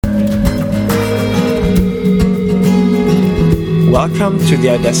Welcome to the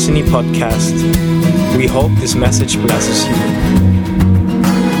iDestiny podcast. We hope this message blesses you.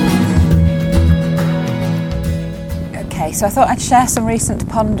 Okay, so I thought I'd share some recent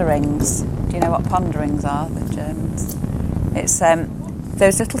ponderings. Do you know what ponderings are, the Germans? It's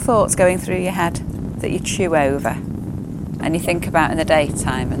those little thoughts going through your head that you chew over and you think about in the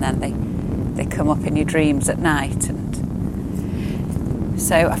daytime, and then they come up in your dreams at night. And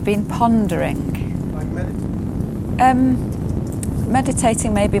so I've been pondering. Like meditating?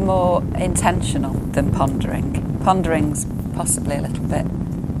 Meditating may be more intentional than pondering. Pondering's possibly a little bit,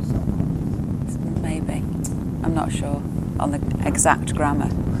 maybe. I'm not sure on the exact grammar.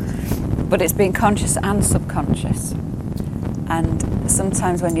 But it's been conscious and subconscious. And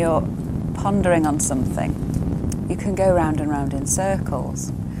sometimes when you're pondering on something, you can go round and round in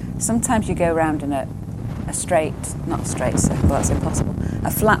circles. Sometimes you go round in a not a straight circle, that's impossible,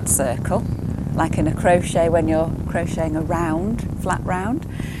 a flat circle, like in a crochet when you're crocheting a round, flat round.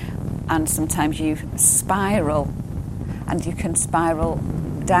 And sometimes you spiral, and you can spiral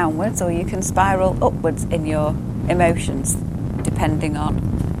downwards or you can spiral upwards in your emotions, depending on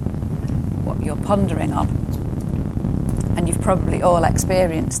what you're pondering on. And you've probably all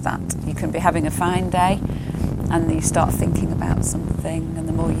experienced that. You can be having a fine day and you start thinking about something, and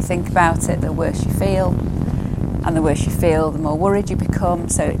the more you think about it, the worse you feel. And the worse you feel, the more worried you become,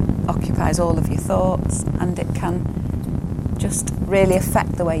 so it occupies all of your thoughts, and it can just really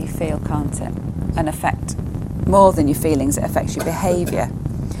affect the way you feel, can't it? And affect more than your feelings, it affects your behaviour.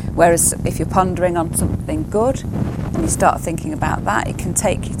 Whereas if you're pondering on something good and you start thinking about that, it can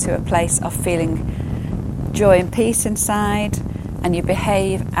take you to a place of feeling joy and peace inside, and you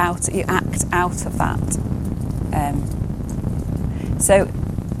act out of that.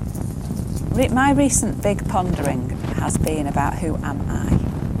 My recent big pondering has been about who am I?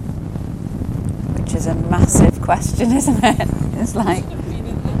 Which is a massive question, isn't it? It's like,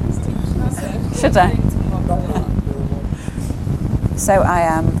 should I? So I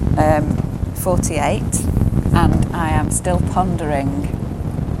am 48 and I am still pondering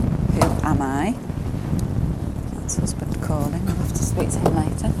who am I? That's husband calling, I'll have to speak to him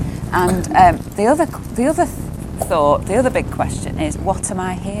later. And the other big question is, what am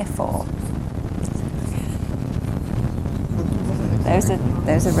I here for?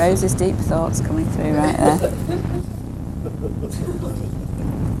 Those are Rose's deep thoughts coming through right there.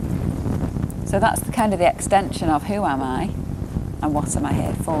 So that's the extension of who am I and what am I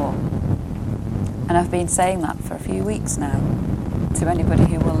here for. And I've been saying that for a few weeks now to anybody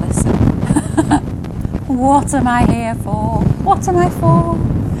who will listen. What am I here for? What am I for?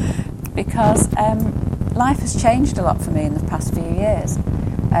 Because life has changed a lot for me in the past few years.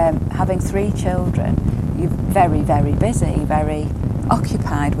 Having 3 children, you're very, very busy, very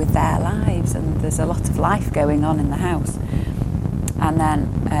occupied with their lives, and there's a lot of life going on in the house. And then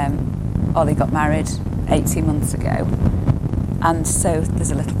Ollie got married 18 months ago, and so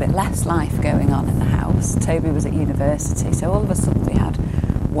there's a little bit less life going on in the house. Toby was at university, so all of a sudden we had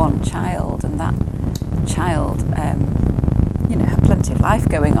 1 child, and that child had plenty of life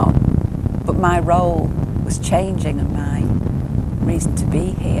going on, but my role was changing, and my reason to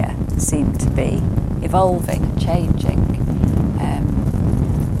be here seemed to be evolving and changing.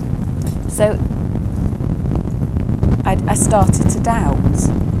 So I started to doubt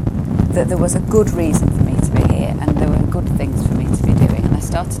that there was a good reason for me to be here, and there were good things for me to be doing, and I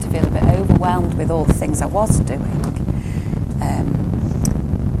started to feel a bit overwhelmed with all the things I was doing,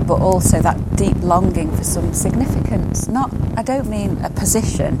 but also that deep longing for some significance. I don't mean a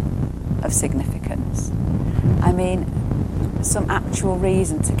position of significance, I mean some actual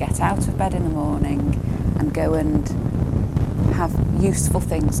reason to get out of bed in the morning and go and have useful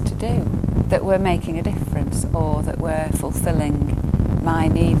things to do that were making a difference, or that were fulfilling my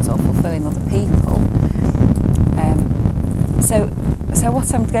needs or fulfilling other people. So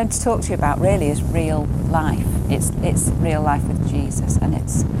what I'm going to talk to you about really is real life. It's real life with Jesus, and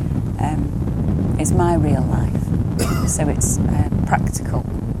it's my real life. So it's practical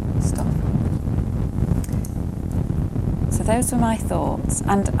stuff. So those were my thoughts,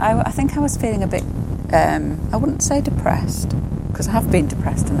 and I think I was feeling a bit, I wouldn't say depressed, because I have been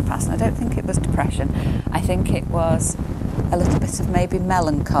depressed in the past, and I don't think it was depression. I think it was a little bit of maybe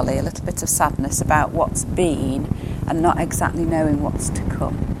melancholy, a little bit of sadness about what's been and not exactly knowing what's to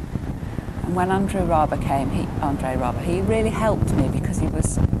come. And when Andre Robber came, he really helped me, because he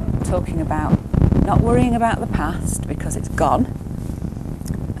was talking about not worrying about the past because it's gone,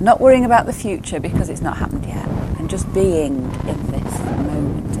 not worrying about the future because it's not happened yet, and just being in this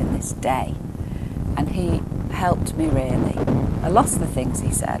moment, in this day. And he helped me really. A lot of the things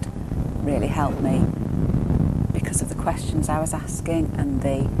he said really helped me, because of the questions I was asking and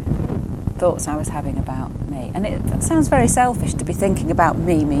the thoughts I was having about me. And it sounds very selfish to be thinking about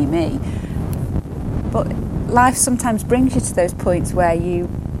me. But life sometimes brings you to those points where you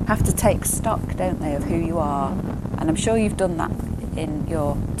have to take stock, don't they, of who you are. And I'm sure you've done that in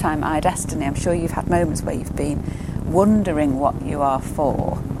your time at iDestiny. I'm sure you've had moments where you've been wondering what you are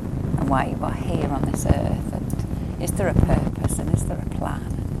for and why you are here on this earth. And is there a purpose? And is there a plan?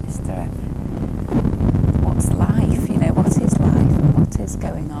 And is there what's life? You know, what is life? And what is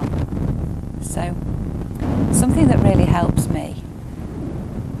going on? So, something that really helps me.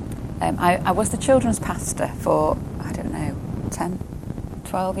 I was the children's pastor for, 10,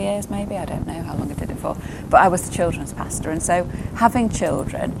 12 years maybe, I don't know how long I did it for, but I was the children's pastor, and so having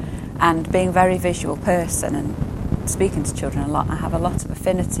children and being a very visual person and speaking to children a lot, I have a lot of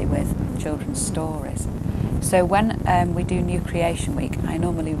affinity with children's stories. So when we do New Creation Week, I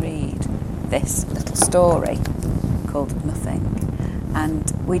normally read this little story called Nothing,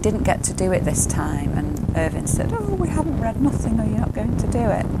 and we didn't get to do it this time, and Irvin said, we haven't read Nothing, are you not going to do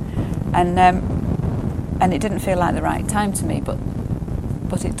it? And it didn't feel like the right time to me, but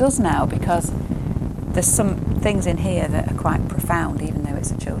it does now, because there's some things in here that are quite profound, even though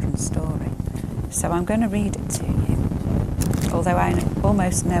it's a children's story. So I'm going to read it to you, although I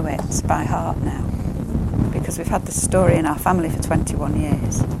almost know it by heart now, because we've had this story in our family for 21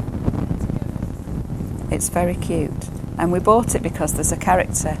 years. It's very cute, and we bought it because there's a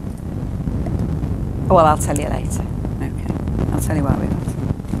character. Well, I'll tell you later. Okay, I'll tell you why we got it.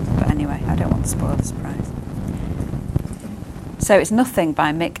 But anyway, I don't want to spoil the surprise. So it's Nothing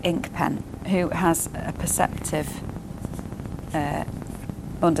by Mick Inkpen, who has a perceptive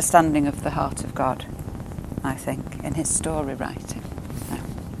understanding of the heart of God, I think, in his story writing. Now,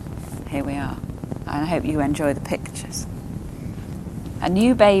 here we are. And I hope you enjoy the pictures. A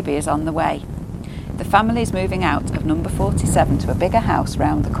new baby is on the way. The family is moving out of number 47 to a bigger house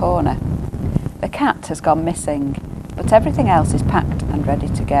round the corner. The cat has gone missing, but everything else is packed and ready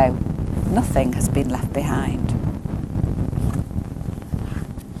to go. Nothing has been left behind.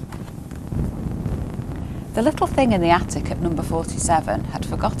 The little thing in the attic at number 47 had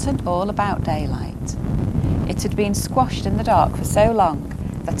forgotten all about daylight. It had been squashed in the dark for so long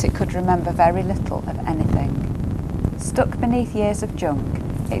that it could remember very little of anything. Stuck beneath years of junk,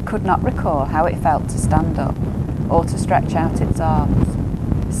 it could not recall how it felt to stand up or to stretch out its arms.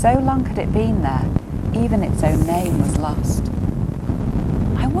 So long had it been there, even its own name was lost.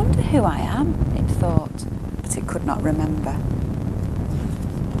 I wonder who I am, it thought, but it could not remember.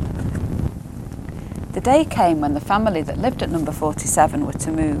 The day came when the family that lived at number 47 were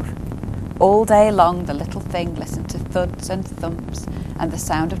to move. All day long the little thing listened to thuds and thumps and the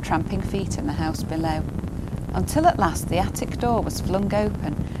sound of tramping feet in the house below, until at last the attic door was flung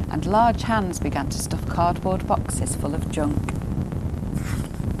open and large hands began to stuff cardboard boxes full of junk.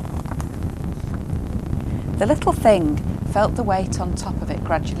 The little thing felt the weight on top of it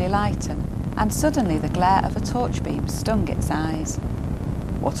gradually lighten, and suddenly the glare of a torch beam stung its eyes.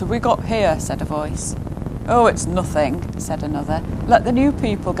 "What have we got here?" said a voice. "Oh, it's nothing," said another. "Let the new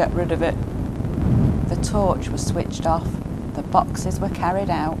people get rid of it." The torch was switched off, the boxes were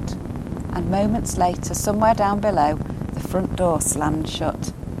carried out, and moments later, somewhere down below, the front door slammed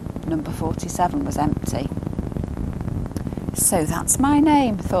shut. Number 47 was empty. So that's my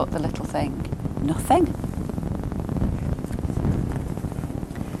name, thought the little thing. Nothing.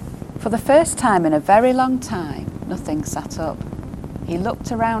 For the first time in a very long time, Nothing sat up. He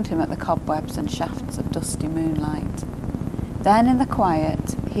looked around him at the cobwebs and shafts of dusty moonlight. Then in the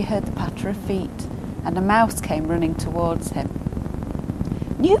quiet, he heard the patter of feet, and a mouse came running towards him.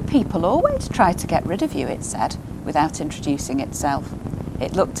 "New people always try to get rid of you," it said, without introducing itself.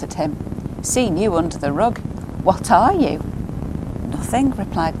 It looked at him. "Seen you under the rug. What are you?" "Nothing,"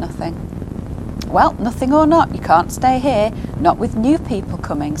 replied Nothing. "Well, nothing or not, you can't stay here, not with new people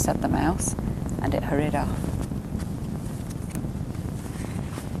coming," said the mouse, and it hurried off.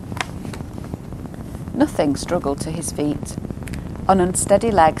 Nothing struggled to his feet. On unsteady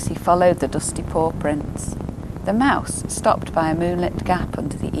legs he followed the dusty paw prints. The mouse stopped by a moonlit gap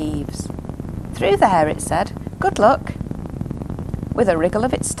under the eaves. "Through there," it said. "Good luck." With a wriggle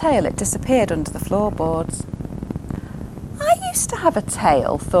of its tail it disappeared under the floorboards. "I used to have a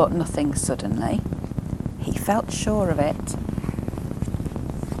tail," thought Nothing suddenly. He felt sure of it.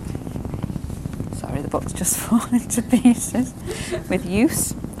 Sorry, the book's just fallen to pieces with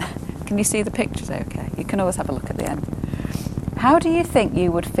use. Can you see the pictures okay? You can always have a look at the end. How do you think you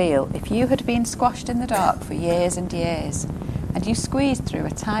would feel if you had been squashed in the dark for years and years, and you squeezed through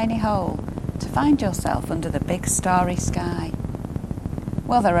a tiny hole to find yourself under the big starry sky?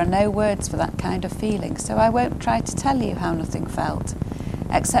 Well, there are no words for that kind of feeling, so I won't try to tell you how nothing felt,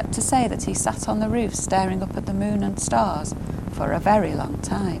 except to say that he sat on the roof staring up at the moon and stars for a very long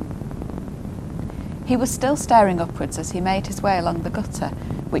time. He was still staring upwards as he made his way along the gutter,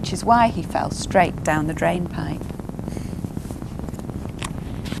 which is why he fell straight down the drain pipe.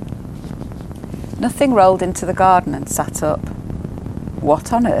 Nothing rolled into the garden and sat up.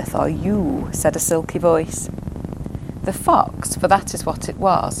 "What on earth are you?" said a silky voice. The fox, for that is what it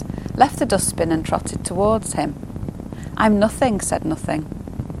was, left the dustbin and trotted towards him. "I'm Nothing," said Nothing.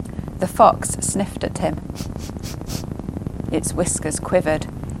 The fox sniffed at him. Its whiskers quivered,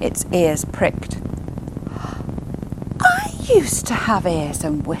 its ears pricked. "I used to have ears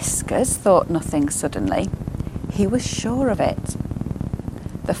and whiskers," thought Nothing suddenly. He was sure of it.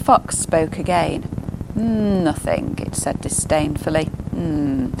 The fox spoke again. "Nothing," it said disdainfully.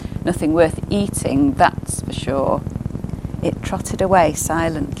 Nothing worth eating, that's for sure." It trotted away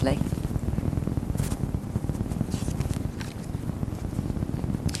silently.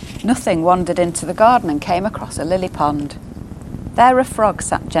 Nothing wandered into the garden and came across a lily pond. There a frog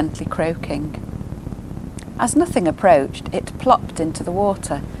sat gently croaking. As Nothing approached, it plopped into the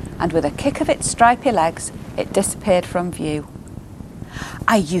water, and with a kick of its stripy legs, it disappeared from view.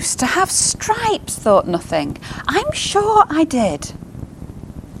 "I used to have stripes," thought Nothing. "I'm sure I did."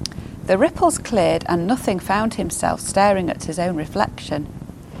 The ripples cleared and Nothing found himself staring at his own reflection.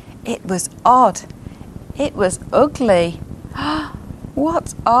 It was odd. It was ugly.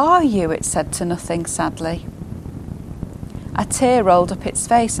 "What are you?" it said to Nothing sadly. A tear rolled up its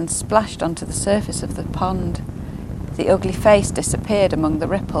face and splashed onto the surface of the pond. The ugly face disappeared among the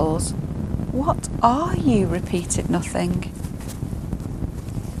ripples. "What are you?" repeated Nothing.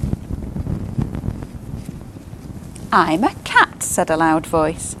 "I'm a cat," said a loud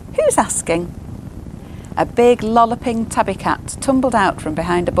voice. "Who's asking?" A big lolloping tabby cat tumbled out from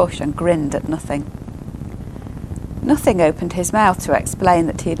behind a bush and grinned at Nothing. Nothing opened his mouth to explain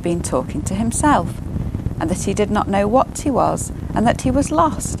that he had been talking to himself, and that he did not know what he was, and that he was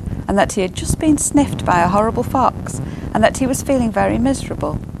lost, and that he had just been sniffed by a horrible fox, and that he was feeling very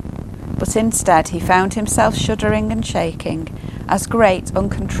miserable. But instead he found himself shuddering and shaking as great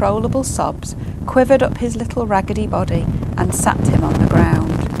uncontrollable sobs quivered up his little raggedy body and sat him on the ground.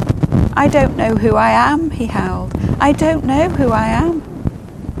 "I don't know who I am," he howled. "I don't know who I am."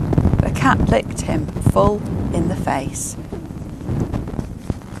 The cat licked him full in the face.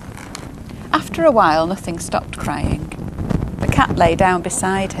 After a while, Nothing stopped crying. The cat lay down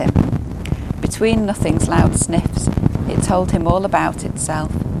beside him. Between Nothing's loud sniffs, it told him all about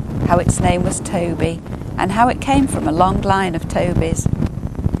itself, how its name was Toby, and how it came from a long line of Tobys.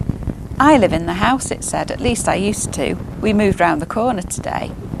 "I live in the house," it said. "At least I used to. We moved round the corner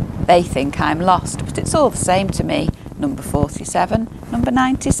today. They think I'm lost, but it's all the same to me. Number 47, number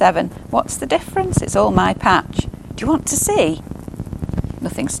 97. What's the difference? It's all my patch. Do you want to see?"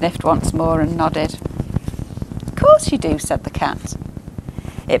 Nothing sniffed once more and nodded. "Of course you do," said the cat.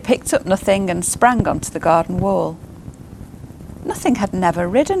 It picked up Nothing and sprang onto the garden wall. Nothing had never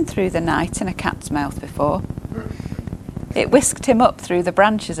ridden through the night in a cat's mouth before. It whisked him up through the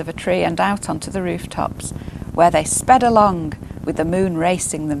branches of a tree and out onto the rooftops, where they sped along, with the moon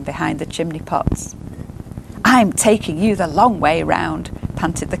racing them behind the chimney pots. "I'm taking you the long way round,"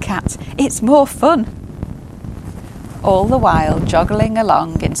 panted the cat. "It's more fun." All the while, joggling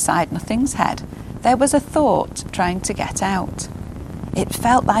along inside Nothing's head, there was a thought trying to get out. It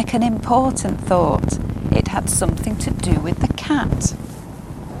felt like an important thought. It had something to do with the cat.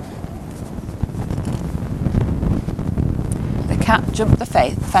 The cat jumped the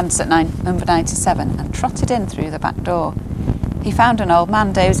fence at number 97 and trotted in through the back door. He found an old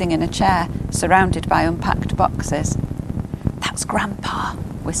man dozing in a chair, surrounded by unpacked boxes. "That's Grandpa,"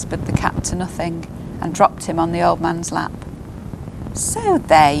 whispered the cat to Nothing, and dropped him on the old man's lap. "So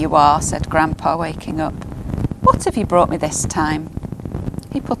there you are," said Grandpa, waking up. "What have you brought me this time?"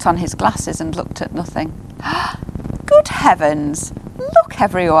 He put on his glasses and looked at Nothing. "Good heavens! Look,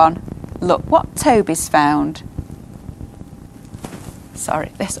 everyone! Look what Toby's found."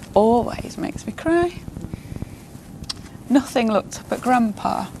 Sorry, this always makes me cry. Nothing looked up at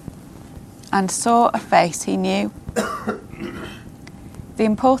Grandpa and saw a face he knew. The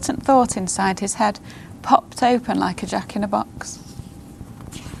important thought inside his head popped open like a jack-in-a-box.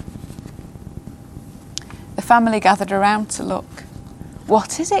 The family gathered around to look.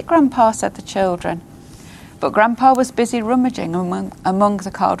 "What is it, Grandpa?" said the children. But Grandpa was busy rummaging among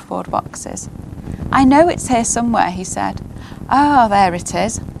the cardboard boxes. "I know it's here somewhere," he said. "Ah, there it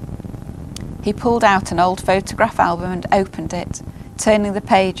is." He pulled out an old photograph album and opened it, turning the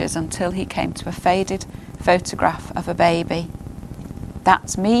pages until he came to a faded photograph of a baby.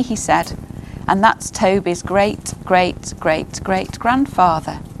 "That's me," he said, "and that's Toby's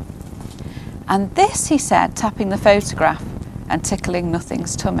great-great-great-great-grandfather. And this," he said, tapping the photograph and tickling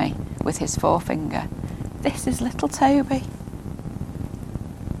Nothing's tummy with his forefinger, "this is little Toby."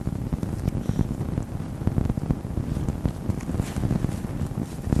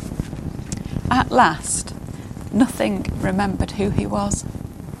 At last, Nothing remembered who he was.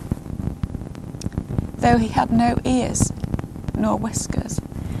 Though he had no ears, nor whiskers,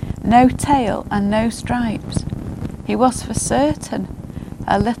 no tail and no stripes, he was for certain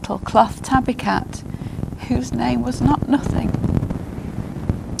a little cloth tabby cat whose name was not Nothing,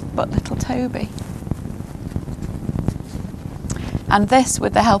 but little Toby. And this,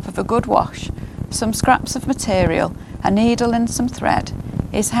 with the help of a good wash, some scraps of material, a needle and some thread,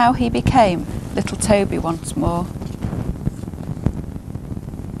 is how he became little Toby once more.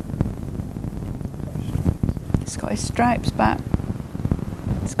 He's got his stripes back.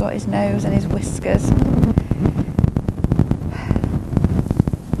 He's got his nose and his whiskers.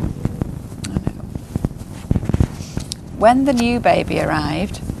 When the new baby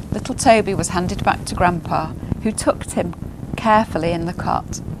arrived, little Toby was handed back to Grandpa, who tucked him carefully in the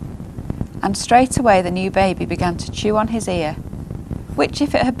cot. And straight away the new baby began to chew on his ear, which,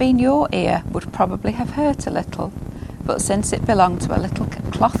 if it had been your ear, would probably have hurt a little, but since it belonged to a little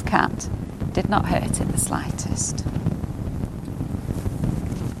cloth cat, did not hurt it the slightest.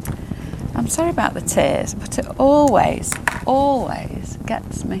 I'm sorry about the tears, but it always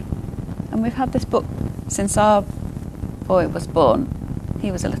gets me. And we've had this book since our boy was born.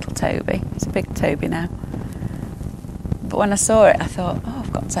 He was a little Toby. He's a big Toby now. But when I saw it, I thought, oh,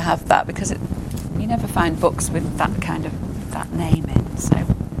 I've got to have that, because you never find books with that kind of that name in. So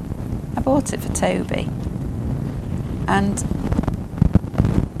I bought it for Toby. And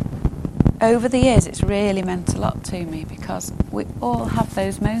over the years, it's really meant a lot to me, because we all have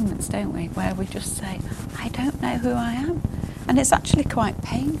those moments, don't we, where we just say, I don't know who I am. And it's actually quite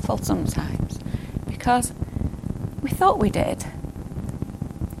painful sometimes, because we thought we did,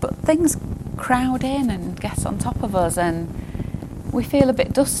 but things crowd in and get on top of us, and we feel a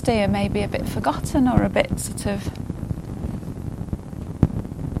bit dusty and maybe a bit forgotten, or a bit sort of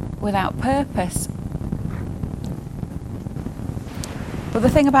without purpose. But the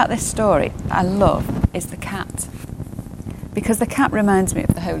thing about this story I love is the cat, because the cat reminds me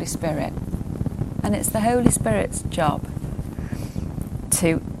of the Holy Spirit, and it's the Holy Spirit's job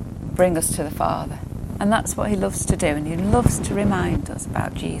to bring us to the Father, and that's what he loves to do, and he loves to remind us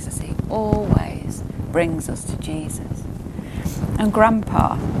about Jesus. He always brings us to Jesus. And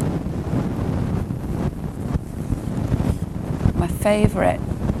Grandpa, my favourite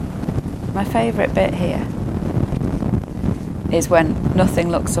bit here is when Nothing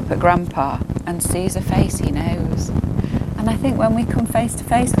looks up at Grandpa and sees a face he knows. And I think when we come face to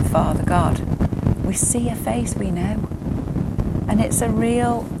face with Father God, we see a face we know. And it's a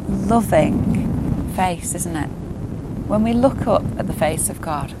real loving face, isn't it? When we look up at the face of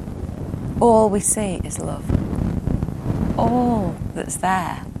God, all we see is love. All that's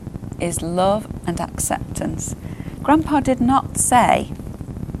there is love and acceptance. Grandpa did not say,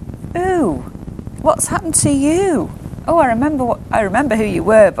 "Ooh, what's happened to you? Oh, I remember who you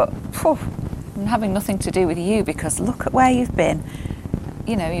were, but I'm having nothing to do with you, because look at where you've been.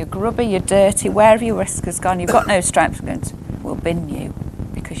 You know, you're grubby, you're dirty, where have your whiskers gone? You've got no stripes." We'll bin you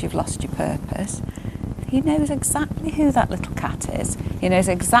because you've lost your purpose. He knows exactly who that little cat is. He knows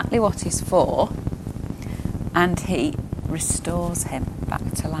exactly what he's for, and he restores him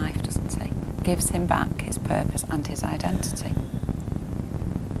back to life, doesn't he? Gives him back his purpose and his identity.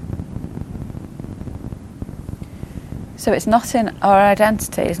 So it's not in our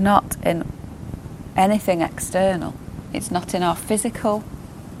identity, it's not in anything external. It's not in our physical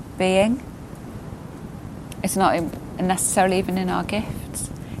being. It's not necessarily even in our gifts.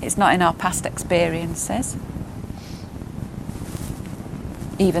 It's not in our past experiences,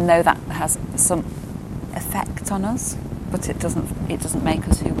 even though that has some effect on us, but it doesn't make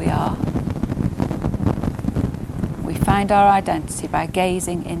us who we are. We find our identity by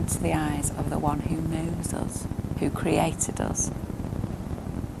gazing into the eyes of the one who knows us, who created us.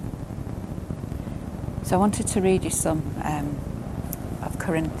 So I wanted to read you some of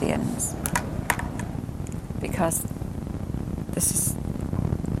Corinthians, because this is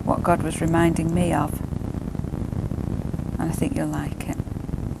what God was reminding me of, and I think you'll like it.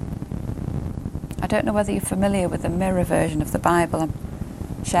 I don't know whether you're familiar with the mirror version of the Bible.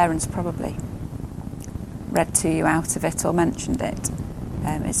 Sharon's probably read to you out of it or mentioned it.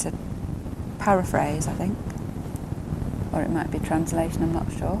 It's a paraphrase, I think, or it might be a translation, I'm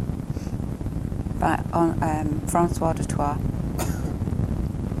not sure, by Francois du Toit.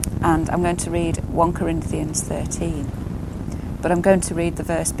 And I'm going to read 1 Corinthians 13. But I'm going to read the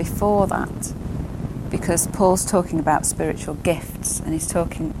verse before that, because Paul's talking about spiritual gifts, and he's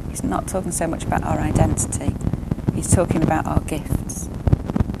not talking so much about our identity, he's talking about our gifts.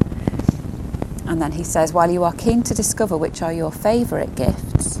 And then he says, while you are keen to discover which are your favourite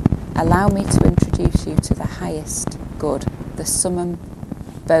gifts, allow me to introduce you to the highest good, the summum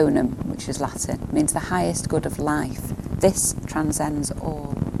bonum, which is Latin, means the highest good of life. This transcends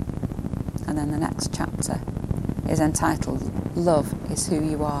all. And then the next chapter is entitled, Love is Who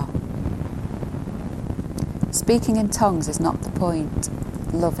You Are. Speaking in tongues is not the point,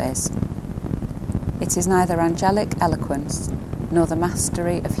 love is. It is neither angelic eloquence nor the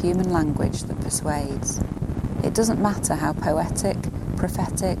mastery of human language that persuades. It doesn't matter how poetic,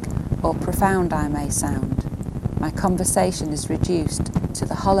 prophetic or profound I may sound. My conversation is reduced to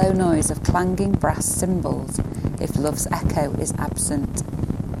the hollow noise of clanging brass cymbals if love's echo is absent.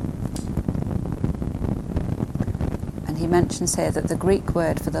 And he mentions here that the Greek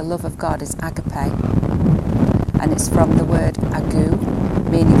word for the love of God is agape, and it's from the word agu,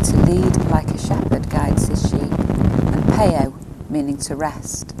 meaning to lead like a shepherd guides his sheep, and peo, meaning to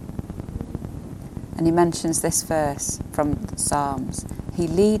rest. And he mentions this verse from the Psalms. He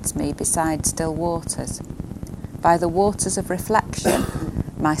leads me beside still waters. By the waters of reflection,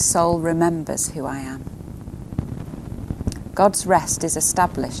 my soul remembers who I am. God's rest is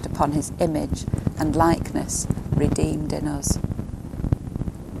established upon his image and likeness redeemed in us.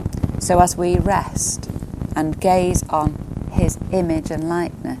 So as we rest and gaze on his image and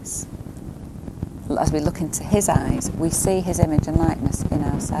likeness, as we look into his eyes, we see his image and likeness in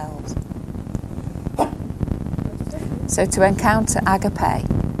ourselves. So to encounter agape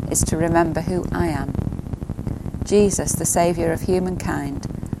is to remember who I am. Jesus, the Saviour of humankind,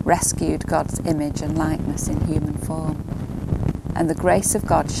 rescued God's image and likeness in human form. And the grace of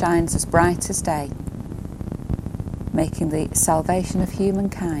God shines as bright as day, making the salvation of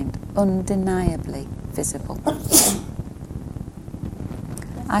humankind undeniably visible.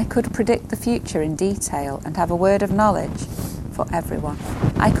 I could predict the future in detail and have a word of knowledge for everyone.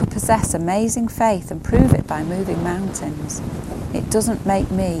 I could possess amazing faith and prove it by moving mountains. It doesn't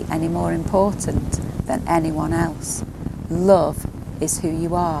make me any more important than anyone else. Love is who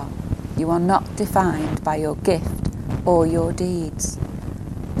you are. You are not defined by your gift or your deeds.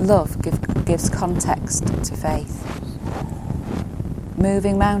 Love gives context to faith.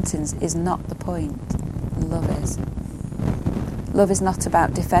 Moving mountains is not the point. Love is. Love is not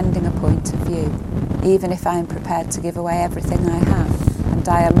about defending a point of view, even if I am prepared to give away everything I have and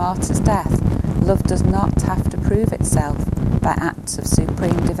die a martyr's death. Love does not have to prove itself by acts of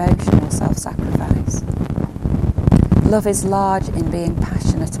supreme devotion or self-sacrifice. Love is large in being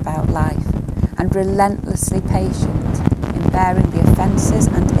passionate about life and relentlessly patient in bearing the offences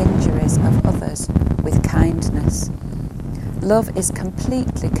and injuries of others with kindness. Love is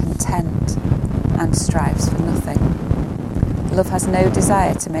completely content and strives for nothing. Love has no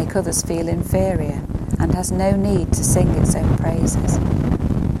desire to make others feel inferior and has no need to sing its own praises.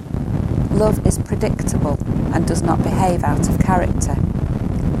 Love is predictable and does not behave out of character.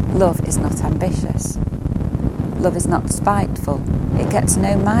 Love is not ambitious. Love is not spiteful. It gets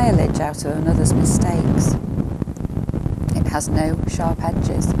no mileage out of another's mistakes. It has no sharp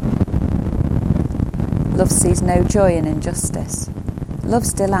edges. Love sees no joy in injustice.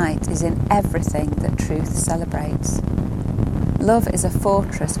 Love's delight is in everything that truth celebrates. Love is a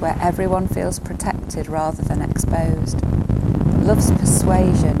fortress where everyone feels protected rather than exposed. Love's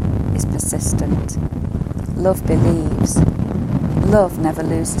persuasion is persistent. Love believes. Love never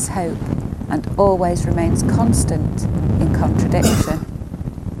loses hope and always remains constant in contradiction.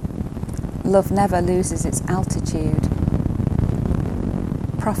 Love never loses its altitude.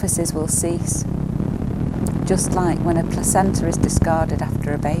 Prophecies will cease, just like when a placenta is discarded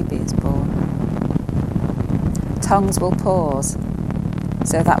after a baby is born. Tongues will pause,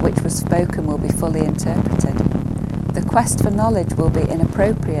 so that which was spoken will be fully interpreted. The quest for knowledge will be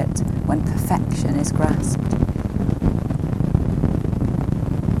inappropriate when perfection is grasped.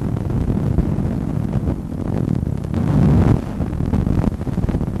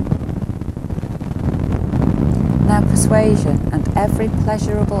 Now persuasion and every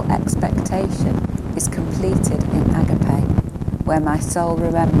pleasurable expectation is completed in agape, where my soul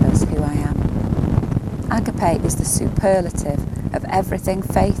remembers who I am. Agape is the superlative of everything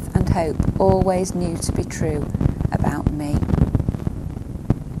faith and hope always knew to be true about me.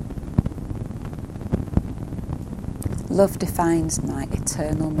 Love defines my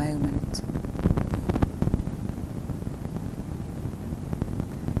eternal moment.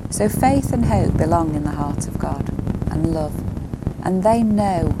 So faith and hope belong in the heart of God and love, and they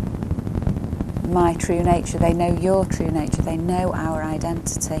know my true nature. They know your true nature. They know our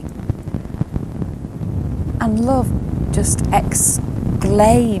identity. And love just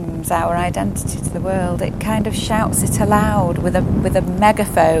exclaims our identity to the world. It kind of shouts it aloud with a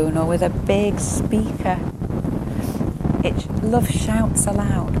megaphone or with a big speaker. Love shouts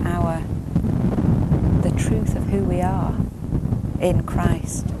aloud the truth of who we are in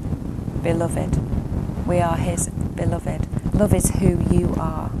Christ. Beloved, we are his beloved. Love is who you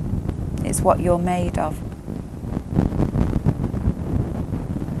are. It's what you're made of.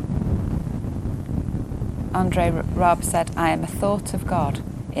 Andre Raab said, I am a thought of God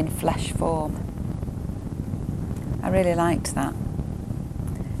in flesh form. I really liked that.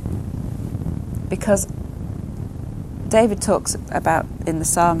 Because David talks about, in the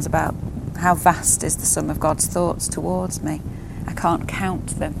Psalms, about how vast is the sum of God's thoughts towards me. I can't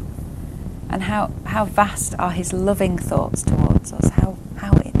count them. And how vast are his loving thoughts towards us.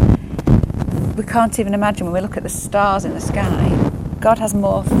 We can't even imagine when we look at the stars in the sky. God has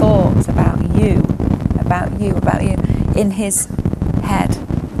more thoughts about you in his head,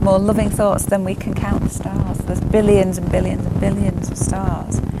 more loving thoughts than we can count the stars. There's billions and billions and billions of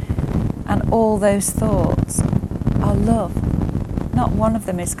stars, and all those thoughts are love. Not one of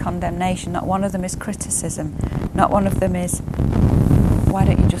them is condemnation, not one of them is criticism, not one of them is, why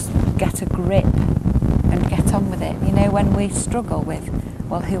don't you just get a grip and get on with it? You know, when we struggle with,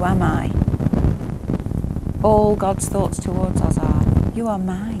 well, who am I? All God's thoughts towards us are, you are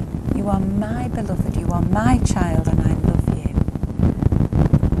mine. You are my beloved, you are my child, and I love you.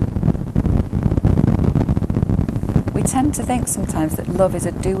 We tend to think sometimes that love is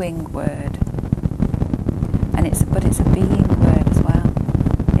a doing word, but it's a being word as well.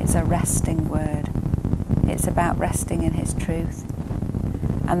 It's a resting word. It's about resting in his truth.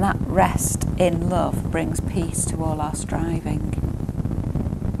 And that rest in love brings peace to all our striving.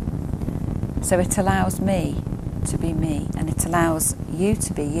 So it allows me to be me, and it allows you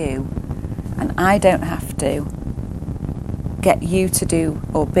to be you, and I don't have to get you to do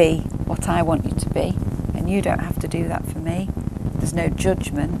or be what I want you to be, and you don't have to do that for me. There's no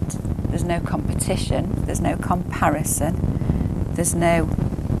judgment, there's no competition, there's no comparison, there's no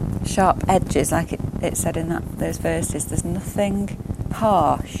sharp edges like it said in those verses. There's nothing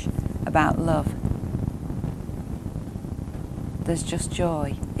harsh about love. There's just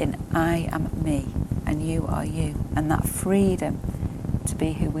joy in I am me and you are you, and that freedom to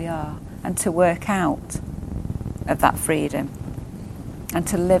be who we are and to work out of that freedom and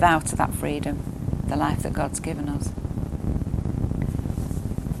to live out of that freedom the life that God's given us.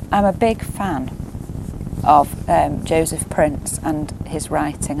 I'm a big fan of Joseph Prince and his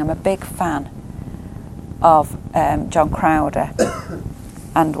writing. I'm a big fan of John Crowder,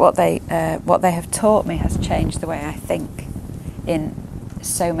 and what they have taught me has changed the way I think in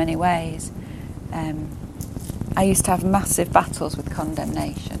so many ways. I used to have massive battles with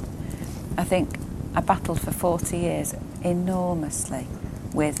condemnation. I think I battled for 40 years enormously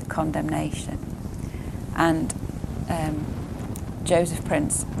with condemnation, and Joseph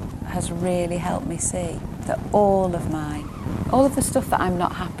Prince has really helped me see that all of the stuff that I'm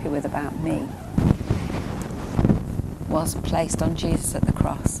not happy with about me was placed on Jesus at the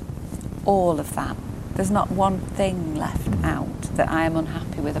cross. All of that. There's not one thing left out that I am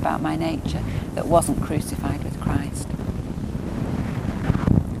unhappy with about my nature that wasn't crucified with Christ.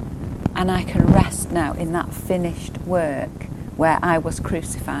 And I can rest now in that finished work where I was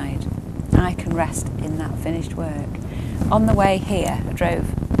crucified. I can rest in that finished work. On the way here, I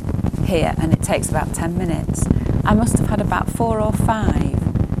drove here, and it takes about 10 minutes. I must have had about 4 or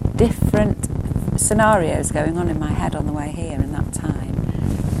 5 different scenarios going on in my head on the way here in that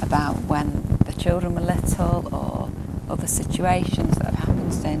time, about when the children were little or other situations that have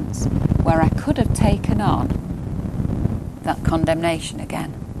happened since, where I could have taken on that condemnation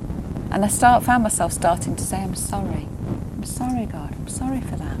again. And I found myself starting to say, I'm sorry God, I'm sorry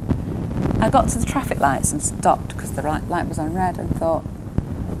for that. I got to the traffic lights and stopped because the light was on red, and thought,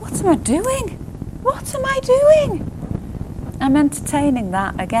 what am I doing? What am I doing? I'm entertaining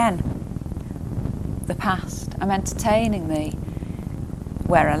that again. The past. I'm entertaining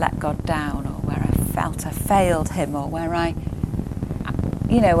where I let God down, or where I felt I failed him, or where I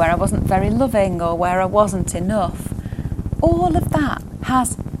wasn't very loving, or where I wasn't enough. All of that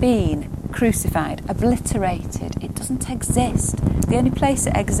has been crucified, obliterated. It doesn't exist. The only place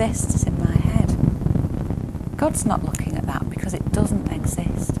it exists is in my head. God's not looking at that because it doesn't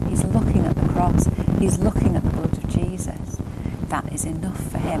exist. He's looking at the cross. He's looking at the blood of Jesus. That is enough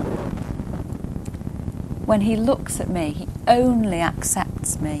for him. When he looks at me, he only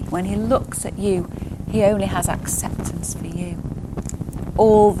accepts me. When he looks at you, he only has acceptance for you.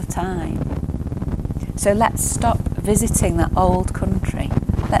 All the time. So let's stop visiting that old country.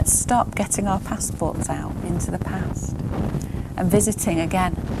 Let's stop getting our passports out into the past and visiting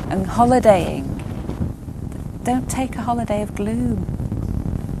again and holidaying. Don't take a holiday of gloom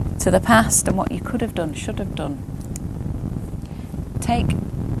to the past and what you could have done, should have done. Take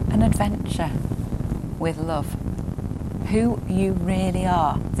an adventure with love. Who you really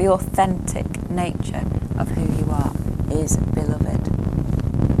are, the authentic nature of who you are is beloved.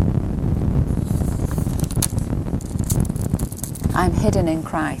 I'm hidden in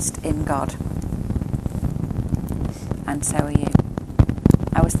Christ, in God. And so are you.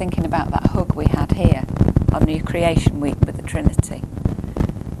 I was thinking about that hug we had here on New Creation Week with the Trinity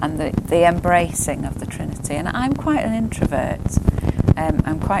and the embracing of the Trinity. And I'm quite an introvert.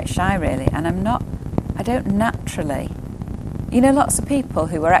 I'm quite shy really, and I don't naturally, lots of people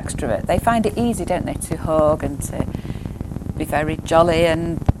who are extrovert, they find it easy, don't they, to hug and to be very jolly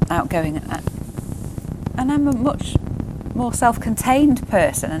and outgoing. And I'm a much more self-contained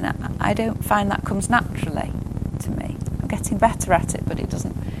person, and I don't find that comes naturally to me. I'm getting better at it, but it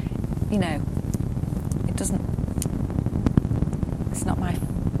doesn't, it's not my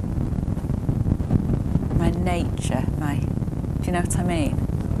nature, do you know what I mean?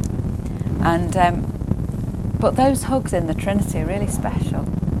 And but those hugs in the Trinity are really special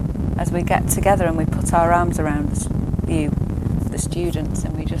as we get together and we put our arms around you, the students,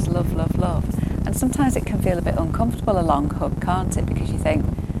 and we just love, love, love. And sometimes it can feel a bit uncomfortable, a long hug, can't it? Because you think,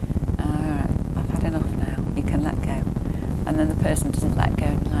 all right, I've had enough now, you can let go. And then the person doesn't let go,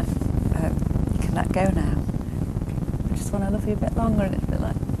 and you're like, you can let go now. I just want to love you a bit longer, and it's a bit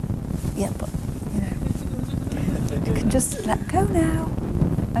like, yeah, but, you can just let go now.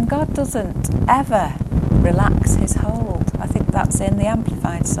 And God doesn't ever relax his hold. I think that's in the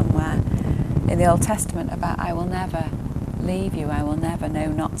Amplified somewhere in the Old Testament about, I will never leave you, I will never, no,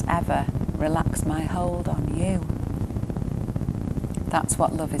 not ever, relax my hold on you. That's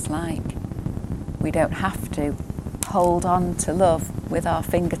what love is like. We don't have to hold on to love with our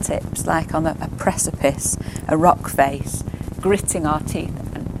fingertips like on a precipice, a rock face, gritting our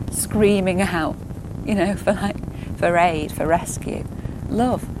teeth and screaming out, for aid, for rescue.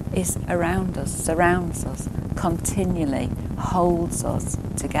 Love is around us, surrounds us, continually holds us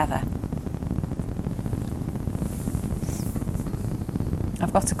together.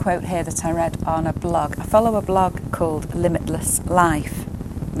 I've got a quote here that I read on a blog. I follow a blog called Limitless Life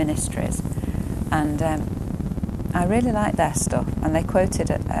Ministries, and I really like their stuff. And they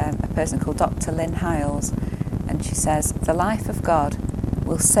quoted a person called Dr. Lynn Hiles, and she says, "The life of God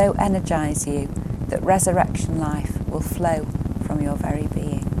will so energise you that resurrection life will flow from your very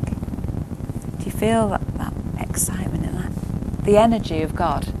being." Do you feel that excitement and that? The energy of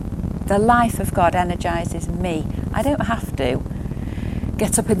God, the life of God energises me. I don't have to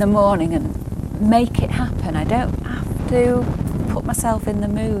get up in the morning and make it happen. I don't have to put myself in the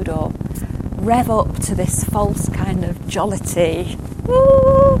mood or rev up to this false kind of jollity.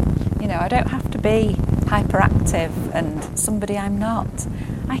 Woo! I don't have to be hyperactive and somebody I'm not.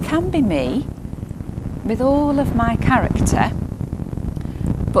 I can be me with all of my character,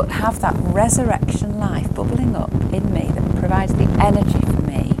 but have that resurrection life bubbling up in me that provides the energy for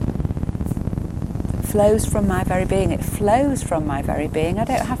me, that flows from my very being. It flows from my very being. I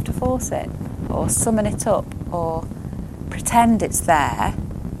don't have to force it or summon it up or pretend it's there.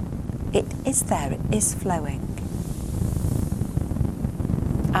 It is there. It is flowing.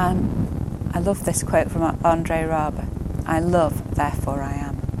 And I love this quote from Andre Raber. I love, therefore I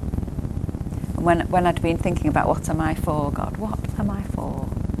am. And when I'd been thinking about what am I for, God, what am I for?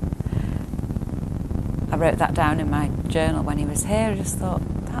 I wrote that down in my journal when he was here. I just thought,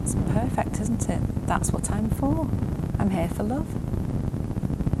 that's perfect, isn't it? That's what I'm for. I'm here for love.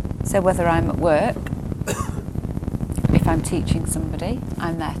 So whether I'm at work, if I'm teaching somebody,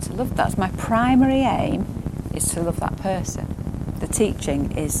 I'm there to love. That's my primary aim, is to love that person. The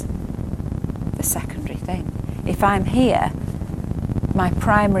teaching is the secondary thing. If I'm here, my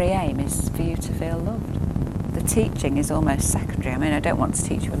primary aim is for you to feel loved. The teaching is almost secondary. I mean, I don't want to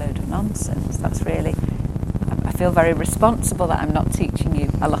teach you a load of nonsense. That's really, I feel very responsible that I'm not teaching you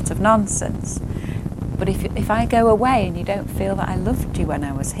a lot of nonsense. But if I go away and you don't feel that I loved you when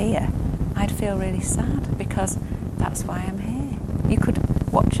I was here, I'd feel really sad, because that's why I'm here. You could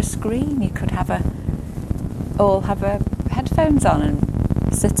watch a screen, you could all have headphones on and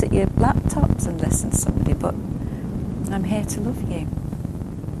sit at your laptops and listen to somebody, but I'm here to love you.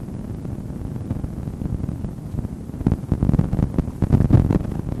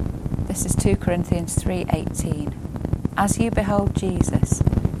 This is 2 Corinthians 3:18. As you behold Jesus,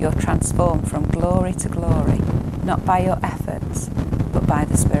 you're transformed from glory to glory, not by your efforts, but by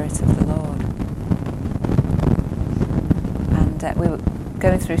the Spirit of the Lord. And we were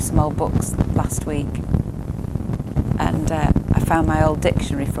going through some old books last week, and I found my old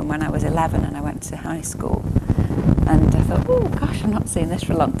dictionary from when I was 11 and I went to high school. And I thought, oh gosh, I've not seen this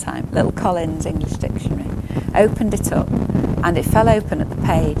for a long time. Little Collins English Dictionary. Opened it up, and it fell open at the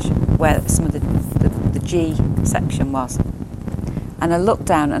page where some of the G section was. And I looked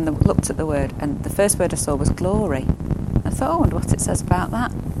down and looked at the word, and the first word I saw was glory. I thought, oh, I wonder what it says about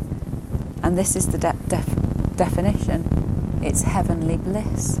that. And this is the definition. It's heavenly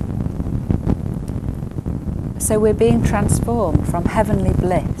bliss. So we're being transformed from heavenly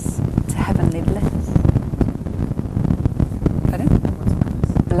bliss to heavenly bliss.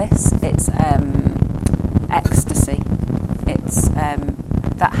 Bliss, it's ecstasy, it's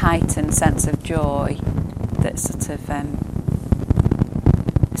that heightened sense of joy, that sort of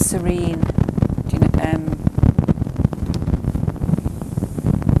serene,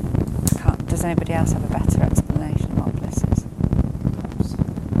 does anybody else have a better explanation of what bliss is?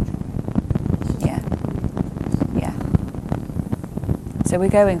 Yeah. So we're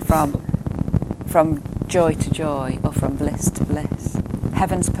going from joy to joy, or from bliss to bliss.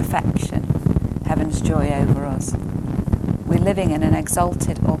 Heaven's perfection, heaven's joy over us. We're living in an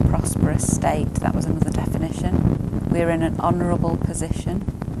exalted or prosperous state. That was another definition. We're in an honourable position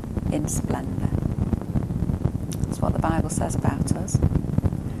in splendour. That's what the Bible says about us.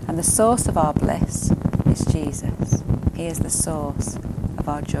 And the source of our bliss is Jesus. He is the source of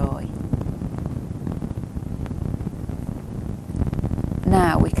our joy.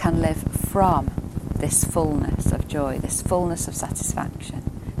 Now we can live from this fullness of joy, this fullness of satisfaction,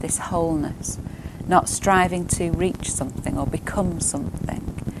 this wholeness, not striving to reach something or become something,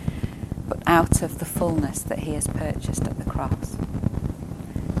 but out of the fullness that he has purchased at the cross.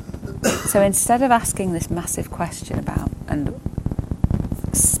 So instead of asking this massive question about and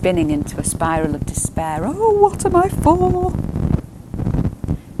spinning into a spiral of despair, oh, what am I for?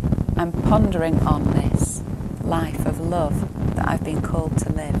 I'm pondering on this life of love that I've been called to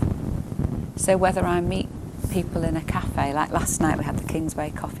live. So whether I meet people in a cafe, like last night we had the Kingsway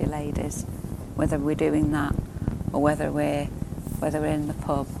Coffee Ladies, whether we're doing that, or whether we're in the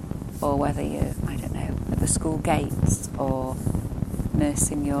pub, or whether you're, I don't know, at the school gates, or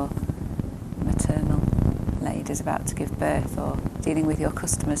nursing your maternal ladies about to give birth, or dealing with your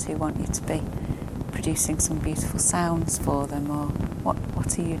customers who want you to be producing some beautiful sounds for them, or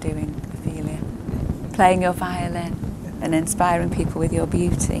what are you doing, Ophelia? Playing your violin and inspiring people with your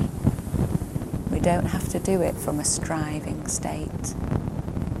beauty. We don't have to do it from a striving state.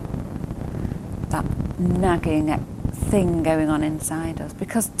 That nagging thing going on inside us.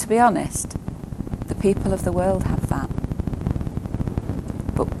 Because, to be honest, the people of the world have that.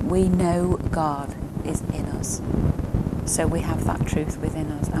 But we know God is in us. So we have that truth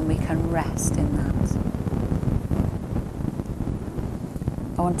within us, and we can rest in that.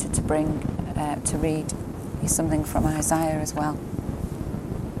 I wanted to to read you something from Isaiah as well.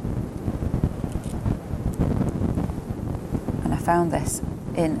 And I found this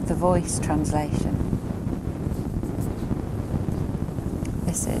in the Voice translation.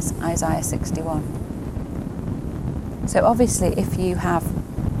 This is Isaiah 61. So obviously if you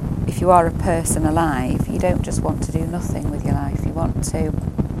are a person alive, you don't just want to do nothing with your life. You want to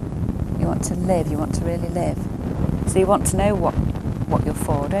live, you want to really live. So you want to know what you're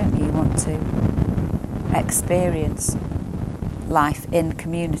for, don't you? You want to experience life in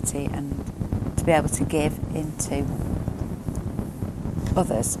community and to be able to give into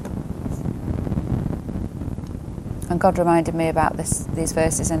others. And God reminded me about these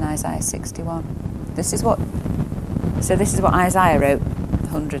verses in Isaiah 61. This is what Isaiah wrote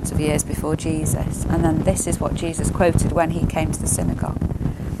hundreds of years before Jesus, and then this is what Jesus quoted when he came to the synagogue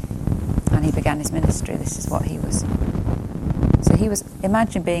and he began his ministry. This is what he was. So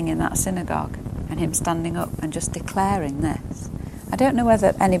imagine being in that synagogue and him standing up and just declaring this. I don't know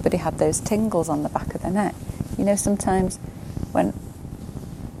whether anybody had those tingles on the back of their neck. You know, sometimes when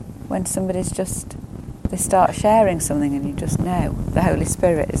somebody's they start sharing something and you just know the Holy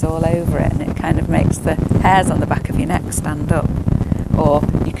Spirit is all over it, and it kind of makes the hairs on the back of your neck stand up, or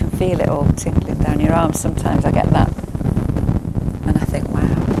you can feel it all tingling down your arms. Sometimes I get that and I think,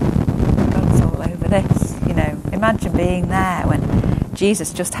 wow, God's all over this. You know, imagine being there when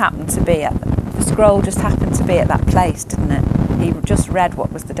Jesus just happened to be the scroll just happened to be at that place, didn't it? He just read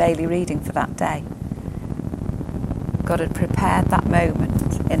what was the daily reading for that day. God had prepared that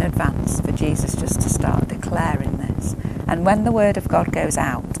moment in advance for Jesus just to start declaring this. And when the word of God goes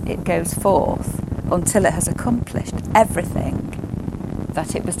out, it goes forth until it has accomplished everything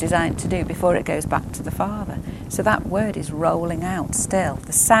that it was designed to do before it goes back to the Father. So that word is rolling out still.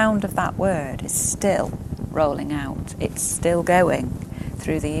 The sound of that word is still rolling out. It's still going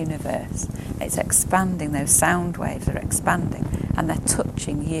through the universe. It's expanding. Those sound waves are expanding, and they're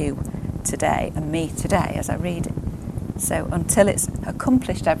touching you today and me today as I read it. So until it's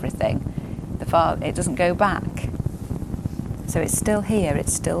accomplished everything, it doesn't go back. So it's still here,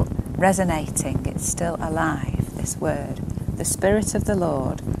 it's still resonating, it's still alive, this word. The Spirit of the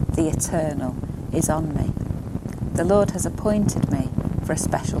Lord, the Eternal, is on me. The Lord has appointed me for a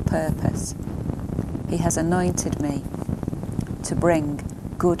special purpose. He has anointed me to bring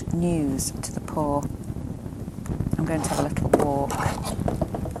good news to the poor. I'm going to have a little walk,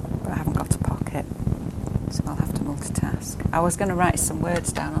 but I haven't got a pocket, so I'll have to multitask. I was going to write some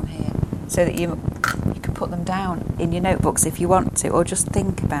words down on here so that you can put them down in your notebooks if you want to, or just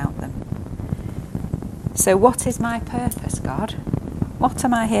think about them. So what is my purpose, God? What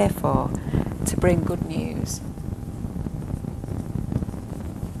am I here for? To bring good news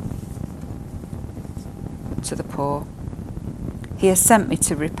to the poor. He has sent me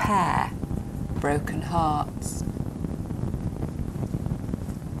to repair broken hearts.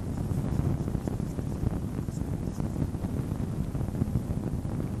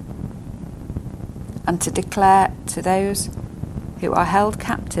 And to declare to those who are held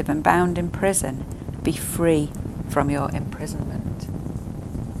captive and bound in prison, be free from your imprisonment.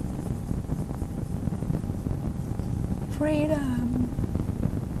 Freedom.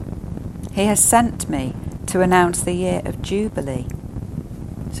 He has sent me to announce the year of Jubilee.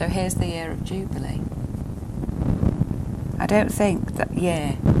 So here's the year of Jubilee. I don't think that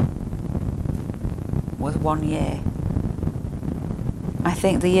year was 1 year. I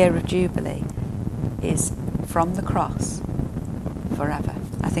think the year of Jubilee is from the cross forever.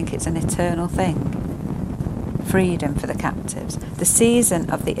 I think it's an eternal thing. Freedom for the captives. The season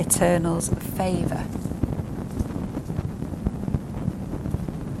of the Eternal's favour.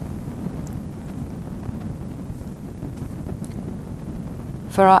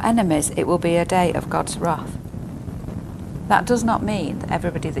 For our enemies, it will be a day of God's wrath. That does not mean that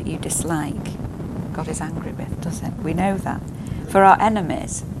everybody that you dislike, God is angry with, does it? We know that. For our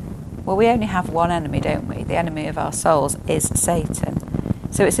enemies, well, we only have one enemy, don't we? The enemy of our souls is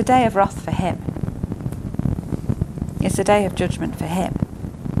Satan. So it's a day of wrath for him. It's a day of judgment for him.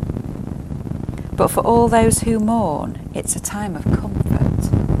 But for all those who mourn, it's a time of comfort.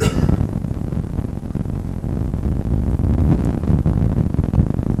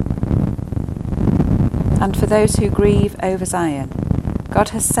 And for those who grieve over Zion, God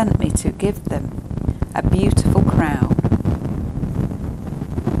has sent me to give them a beautiful crown.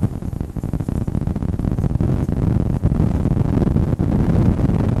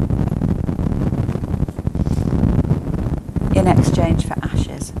 In exchange for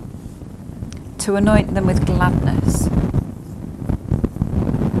ashes, to anoint them with gladness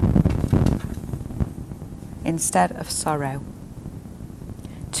instead of sorrow,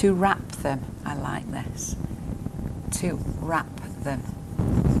 to wrap them, I like this, to wrap them.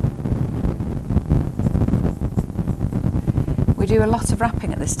 We do a lot of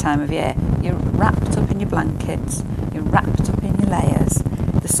wrapping at this time of year. You're wrapped up in your blankets, you're wrapped up in your layers.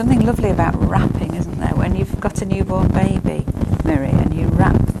 There's something lovely about wrapping, isn't there? When you've got a newborn baby, Miri, and you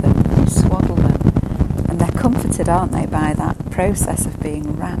wrap them, you swaddle them, and they're comforted, aren't they, by that process of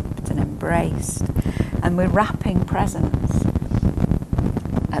being wrapped and embraced. And we're wrapping presents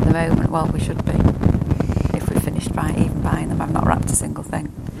at the moment. Well, we should be, if we finished even buying them. I've not wrapped a single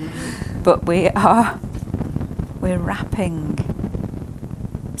thing. But we're wrapping.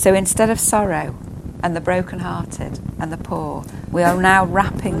 So instead of sorrow and the brokenhearted and the poor, we are now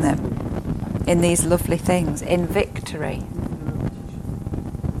wrapping them in these lovely things, in victory,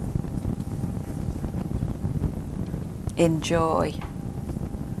 in joy,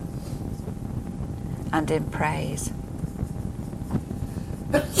 and in praise.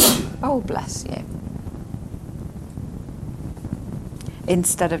 Oh, bless you.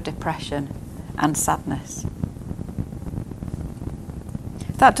 Instead of depression and sadness.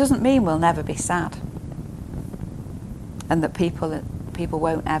 That doesn't mean we'll never be sad, and that people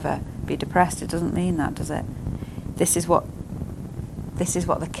won't ever be depressed. It doesn't mean that, does it? This is what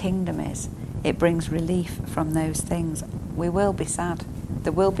the kingdom is. It brings relief from those things. We will be sad.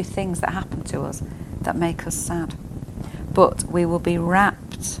 There will be things that happen to us that make us sad. But we will be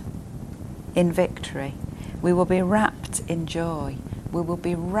wrapped in victory. We will be wrapped in joy. We will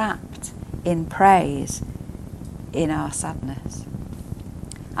be wrapped in praise in our sadness.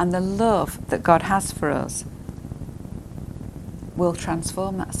 And the love that God has for us will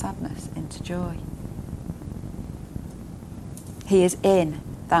transform that sadness into joy. He is in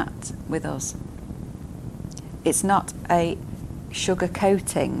that with us. It's not a sugar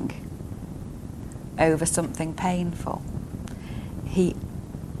coating over something painful. He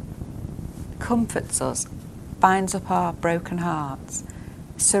comforts us, binds up our broken hearts,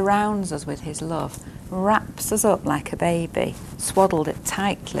 surrounds us with his love, wraps us up like a baby, swaddled it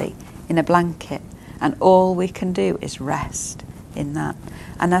tightly in a blanket, and all we can do is rest in that.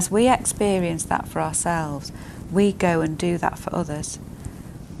 And as we experience that for ourselves, we go and do that for others.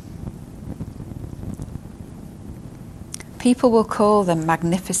 People will call them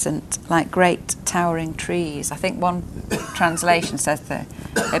magnificent, like great towering trees. I think one translation says that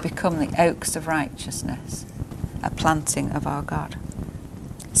they become the oaks of righteousness, a planting of our God,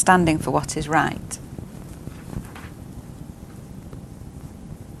 standing for what is right.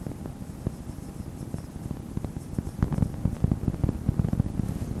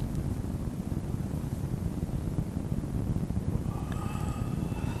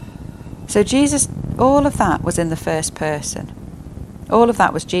 So Jesus, all of that was in the first person. All of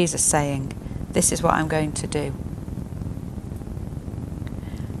that was Jesus saying, this is what I'm going to do.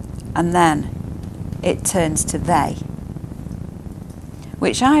 And then it turns to they,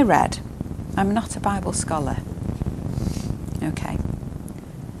 which I read. I'm not a Bible scholar. Okay.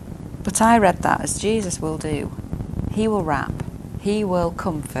 But I read that as Jesus will do. He will wrap. He will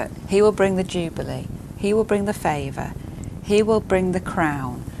comfort. He will bring the jubilee. He will bring the favour. He will bring the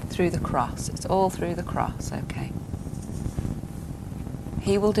crown through the cross. It's all through the cross, okay?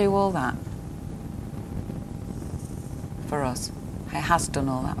 He will do all that for us. He has done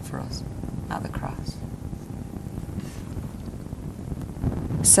all that for us at the cross.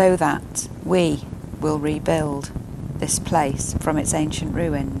 So that we will rebuild this place from its ancient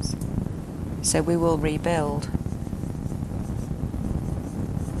ruins. So we will rebuild.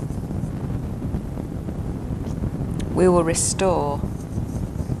 We will restore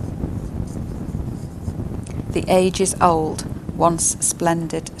the ages-old, once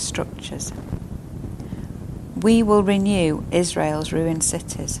splendid structures. We will renew Israel's ruined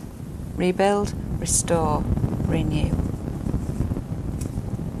cities. Rebuild, restore, renew.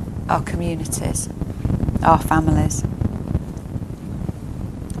 Our communities, our families.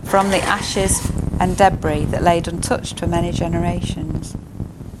 From the ashes and debris that laid untouched for many generations.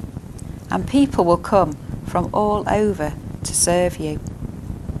 And people will come from all over to serve you.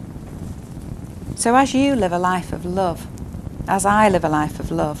 So as you live a life of love, as I live a life of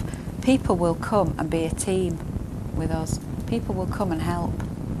love, people will come and be a team with us. People will come and help.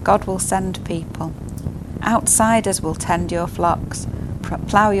 God will send people. Outsiders will tend your flocks,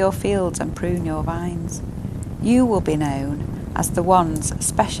 plough your fields and prune your vines. You will be known as the ones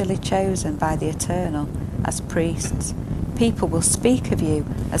specially chosen by the Eternal as priests. People will speak of you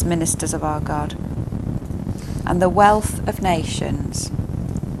as ministers of our God. And the wealth of nations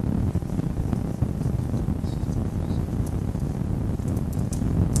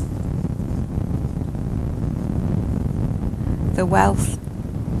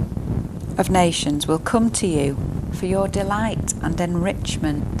will come to you for your delight and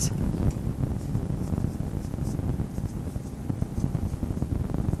enrichment.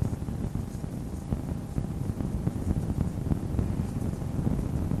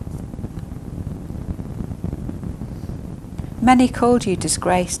 Many called you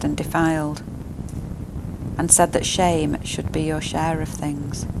disgraced and defiled, and said that shame should be your share of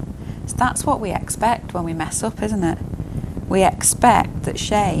things. So that's what we expect when we mess up, isn't it? We expect that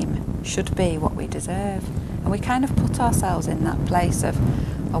shame should be what we deserve. And we kind of put ourselves in that place of,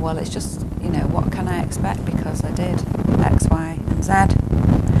 oh, well, it's just, what can I expect because I did X, Y, and Z?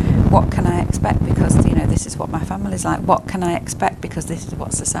 What can I expect because, this is what my family's like? What can I expect because this is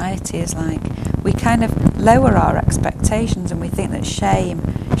what society is like? We kind of lower our expectations and we think that shame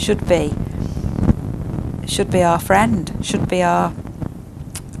should be our friend, should be our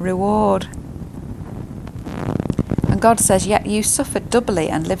reward. And God says, yet you suffered doubly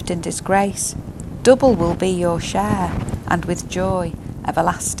and lived in disgrace. Double will be your share, and with joy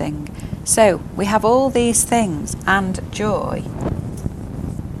everlasting. So we have all these things and joy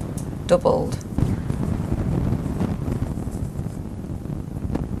doubled.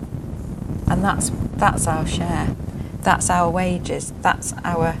 And that's our share. That's our wages. That's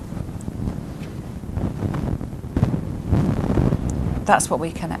what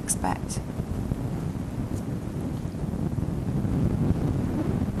we can expect.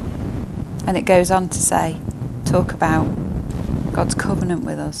 And it goes on to talk about God's covenant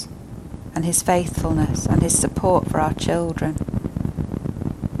with us and his faithfulness and his support for our children.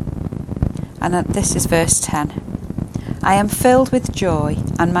 And this is verse 10. I am filled with joy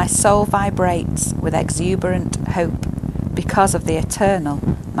and my soul vibrates with exuberant hope because of the Eternal,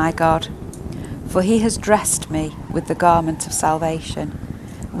 my God. For he has dressed me with the garment of salvation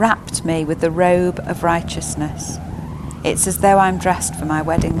wrapped me with the robe of righteousness. It's as though I'm dressed for my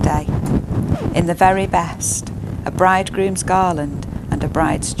wedding day, in the very best, a bridegroom's garland and a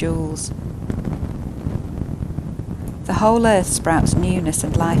bride's jewels. The whole earth sprouts newness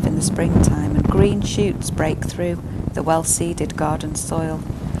and life in the springtime, and green shoots break through the well-seeded garden soil.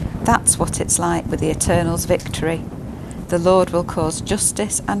 That's what it's like with the Eternal's victory. The Lord will cause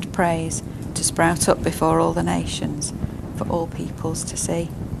justice and praise to sprout up before all the nations, for all peoples to see.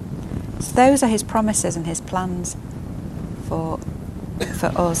 So those are his promises and his plans for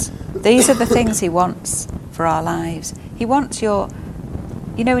us. These are the things he wants for our lives. He wants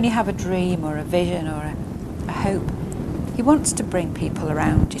when you have a dream or a vision or a hope, he wants to bring people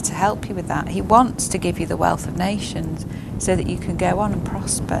around you to help you with that. He wants to give you the wealth of nations so that you can go on and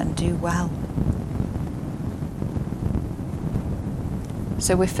prosper and do well.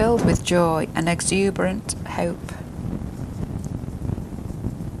 So we're filled with joy and exuberant hope.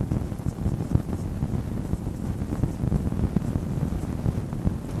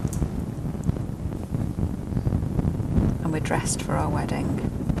 And we're dressed for our wedding.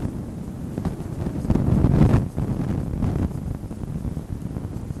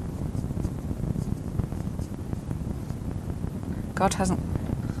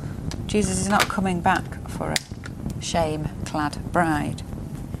 Jesus is not coming back for a shame-clad bride.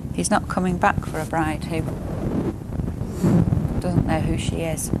 He's not coming back for a bride who doesn't know who she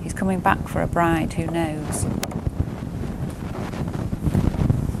is. He's coming back for a bride who knows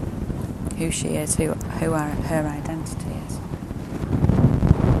who she is, who her identity is.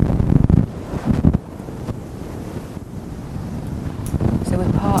 So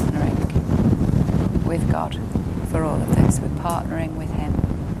we're partnering with God for all of this. We're partnering with him.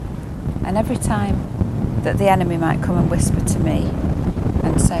 And every time that the enemy might come and whisper to me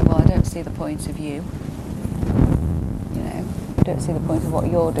and say, well, I don't see the point of you, I don't see the point of what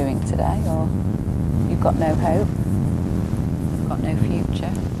you're doing today, or you've got no hope, you've got no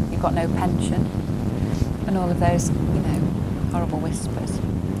future, you've got no pension, and all of those, horrible whispers.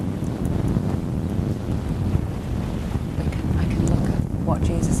 I can look at what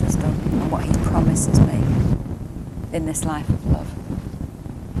Jesus has done and what he promises me in this life of love.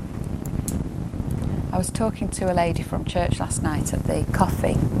 I was talking to a lady from church last night at the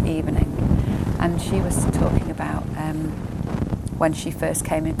coffee evening, and she was talking about when she first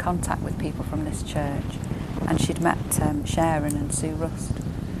came in contact with people from this church, and she'd met Sharon and Sue Rust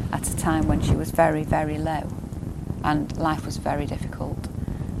at a time when she was very, very low and life was very difficult,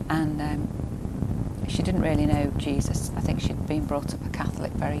 and she didn't really know Jesus. I think she'd been brought up a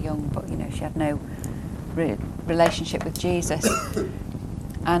Catholic very young, but she had no relationship with Jesus.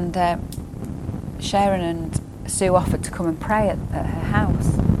 And Sharon and Sue offered to come and pray at her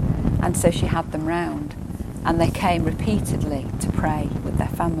house, and so she had them round, and they came repeatedly to pray with their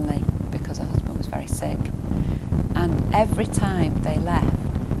family because her husband was very sick. And every time they left,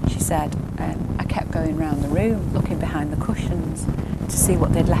 she said, I kept going round the room looking behind the cushions to see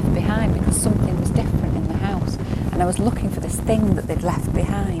what they'd left behind, because something was different in the house, and I was looking for this thing that they'd left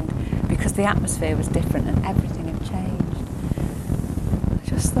behind because the atmosphere was different and everything had changed. I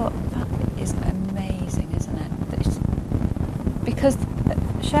just thought, that is amazing, isn't it? Because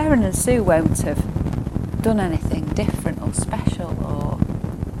Sharon and Sue won't have done anything different or special, or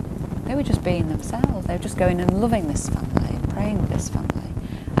they were just being themselves. They were just going and loving this family and praying with this family.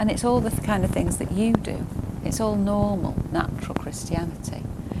 And it's all the kind of things that you do. It's all normal, natural Christianity.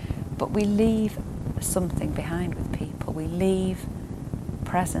 But we leave something behind with people. We leave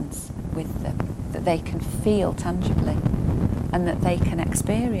presence with them that they can feel tangibly and that they can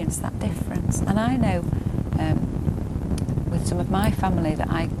experience that difference. And I know with some of my family that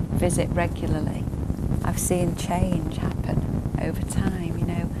I visit regularly, I've seen change happen over time,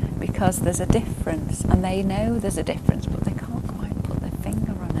 because there's a difference, and they know there's a difference, but they can't quite put their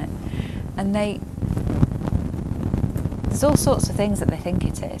finger on it. And there's all sorts of things that they think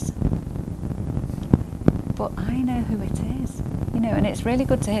it is, but I know who it is, and it's really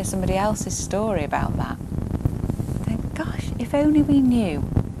good to hear somebody else's story about that. Think, gosh, if only we knew,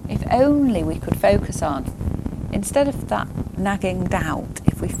 if only we could focus on, instead of that nagging doubt,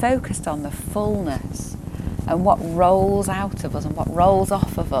 if we focused on the fullness and what rolls out of us and what rolls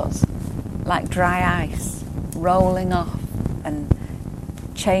off of us like dry ice, rolling off and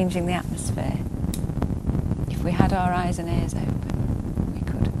changing the atmosphere. If we had our eyes and ears open, we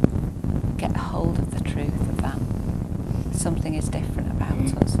could get hold of the truth of that. Something is different about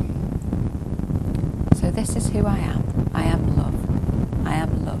us. So this is who I am. I am love. I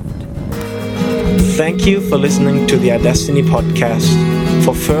am loved. Thank you for listening to the iDestiny podcast.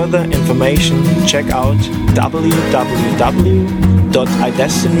 For further information, check out www.iDestiny.com.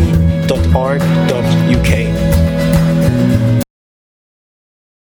 www.idestiny.org.uk.